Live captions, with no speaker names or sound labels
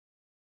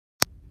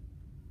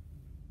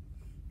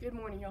Good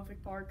morning,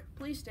 Elphick Park.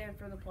 Please stand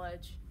for the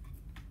pledge.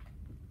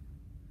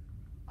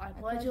 I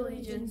pledge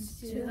allegiance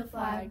to the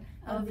flag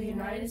of the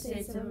United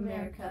States of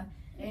America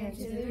and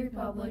to the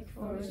republic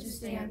for which it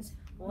stands,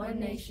 one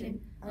nation,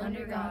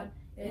 under God,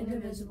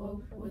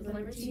 indivisible, with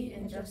liberty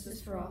and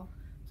justice for all.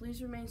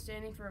 Please remain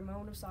standing for a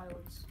moment of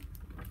silence.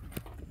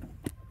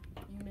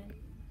 You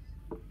may.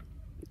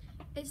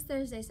 It's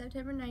Thursday,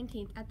 September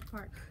 19th at the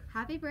park.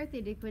 Happy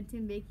birthday to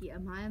Quentin Bakey,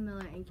 Amaya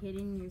Miller, and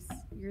Kaden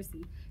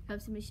Yersey.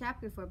 Helps him be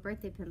Shapker for a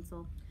birthday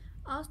pencil.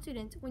 All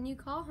students, when you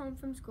call home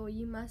from school,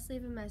 you must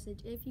leave a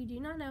message. If you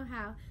do not know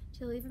how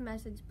to leave a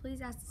message,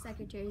 please ask the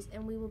secretaries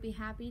and we will be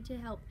happy to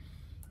help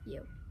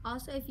you.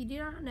 Also, if you do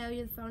not know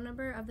the phone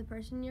number of the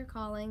person you're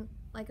calling,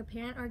 like a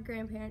parent or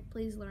grandparent,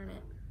 please learn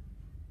it.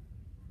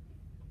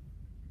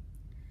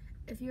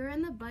 If you're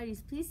in the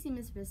buddies, please see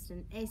Miss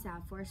Biston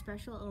ASAP for a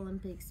Special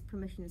Olympics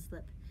permission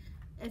slip.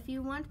 If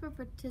you want to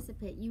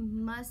participate, you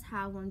must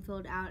have one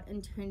filled out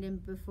and turned in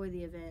before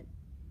the event.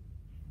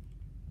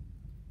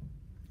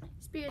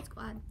 Spirit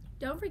Squad.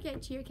 Don't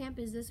forget Cheer Camp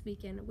is this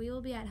weekend. We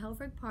will be at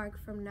Helfrich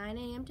Park from 9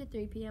 a.m. to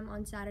 3 p.m.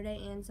 on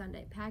Saturday and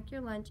Sunday. Pack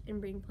your lunch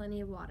and bring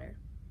plenty of water.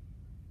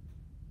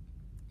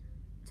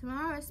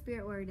 Tomorrow is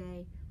Spirit Wear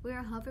Day.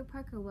 Wear Helfrich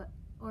Park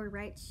or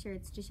Right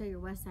shirts to show your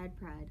West Side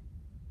pride.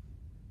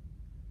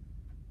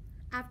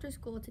 After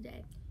school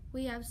today,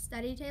 we have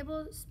study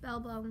table,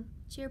 spellbound,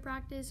 cheer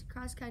practice,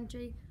 cross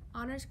country,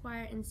 honors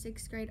choir, and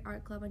 6th grade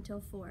art club until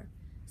 4.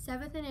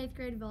 7th and 8th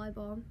grade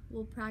volleyball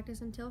will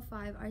practice until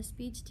 5. Our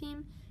speech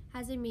team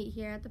has a meet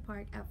here at the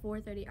park at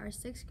 4:30. Our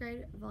 6th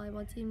grade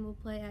volleyball team will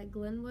play at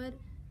Glenwood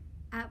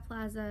at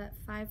Plaza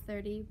at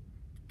 5:30.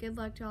 Good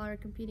luck to all our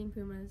competing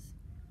Pumas.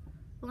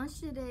 Lunch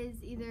today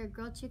is either a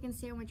grilled chicken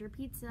sandwich or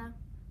pizza.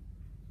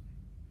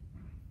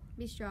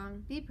 Be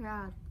strong. Be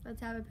proud.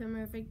 Let's have a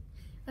Pumerific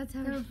Let's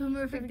have a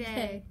Pumerific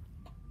day.